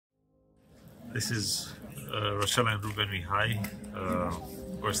This is Rachelle and Ruben Mihai.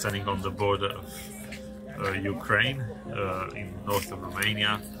 We're standing on the border of Ukraine in north of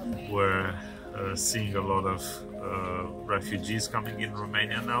Romania. We're seeing a lot of refugees coming in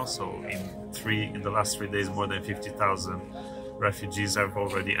Romania now. So in the last 3 days, more than 50,000 refugees have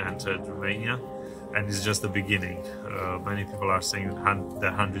already entered Romania, and it's just the beginning. Many people are saying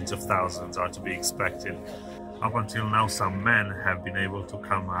that hundreds of thousands are to be expected. Up until now, some men have been able to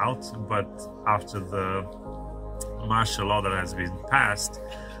come out, but after the martial law that has been passed,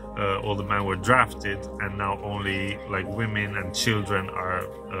 all the men were drafted, and now only like women and children are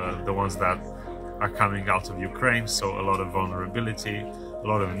the ones that are coming out of Ukraine. So a lot of vulnerability, a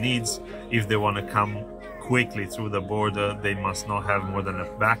lot of needs. If they want to come quickly through the border, they must not have more than a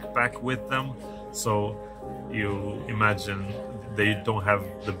backpack with them. So you imagine they don't have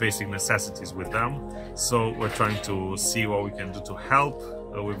the basic necessities with them. So we're trying to see what we can do to help.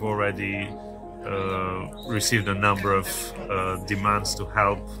 We've already received a number of demands to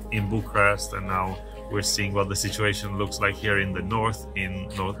help in Bucharest, and now we're seeing what the situation looks like here in the north,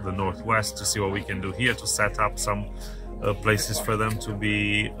 the northwest, to see what we can do here to set up some places for them to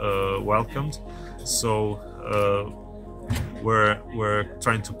be welcomed. So we're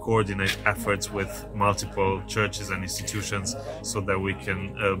trying to coordinate efforts with multiple churches and institutions so that we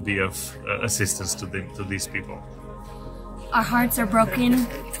can be of assistance to these people. Our hearts are broken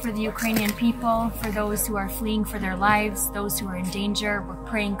for the Ukrainian people, for those who are fleeing for their lives, those who are in danger. We're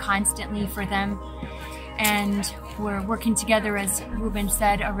praying constantly for them, and we're working together, as Ruben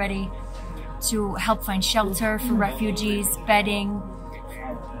said already, to help find shelter for refugees, bedding,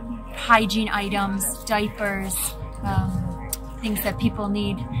 hygiene items, diapers, things that people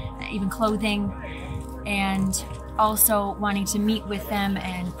need, even clothing, and also wanting to meet with them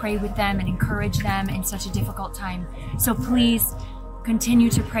and pray with them and encourage them in such a difficult time. So please continue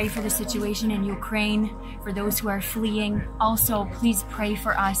to pray for the situation in Ukraine, for those who are fleeing. Also, please pray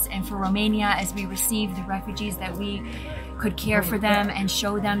for us and for Romania as we receive the refugees, that we could care for them and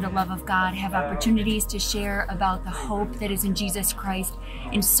show them the love of God, have opportunities to share about the hope that is in Jesus Christ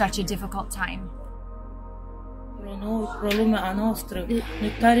in such a difficult time.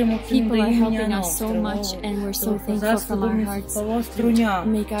 People are helping us so much, and we're so thankful from our hearts.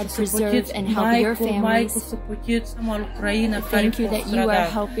 May God preserve and help your families. Thank you that you are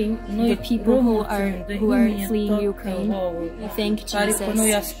helping the people who are fleeing Ukraine. We thank Jesus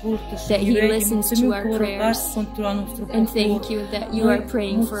that He listens to our prayers, and thank you that you are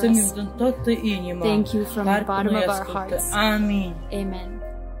praying for us. Thank you from the bottom of our hearts. Amen.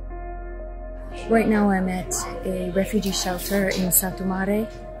 Right now I'm at a refugee shelter in Satu Mare,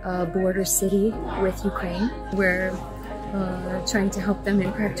 a border city with Ukraine. We're trying to help them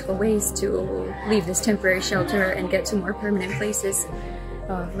in practical ways to leave this temporary shelter and get to more permanent places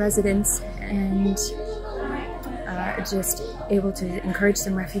of residence, and just able to encourage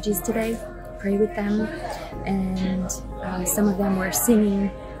some refugees today, pray with them, and some of them were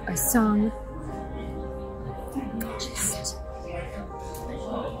singing a song,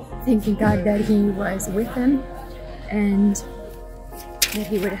 thanking God that He was with them and that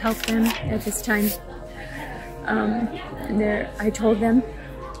He would help them at this time. I told them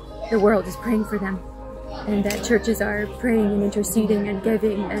the world is praying for them, and that churches are praying and interceding and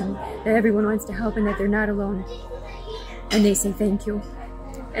giving, and that everyone wants to help, and that they're not alone. And they say thank you,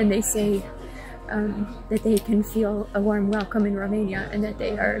 and they say that they can feel a warm welcome in Romania, and that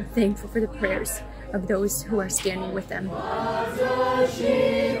they are thankful for the prayers of those who are standing with them.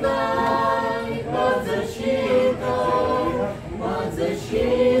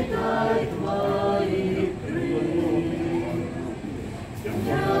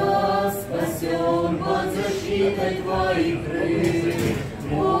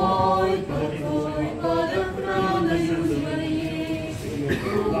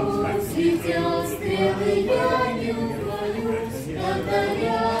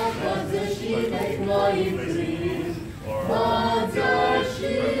 Твоих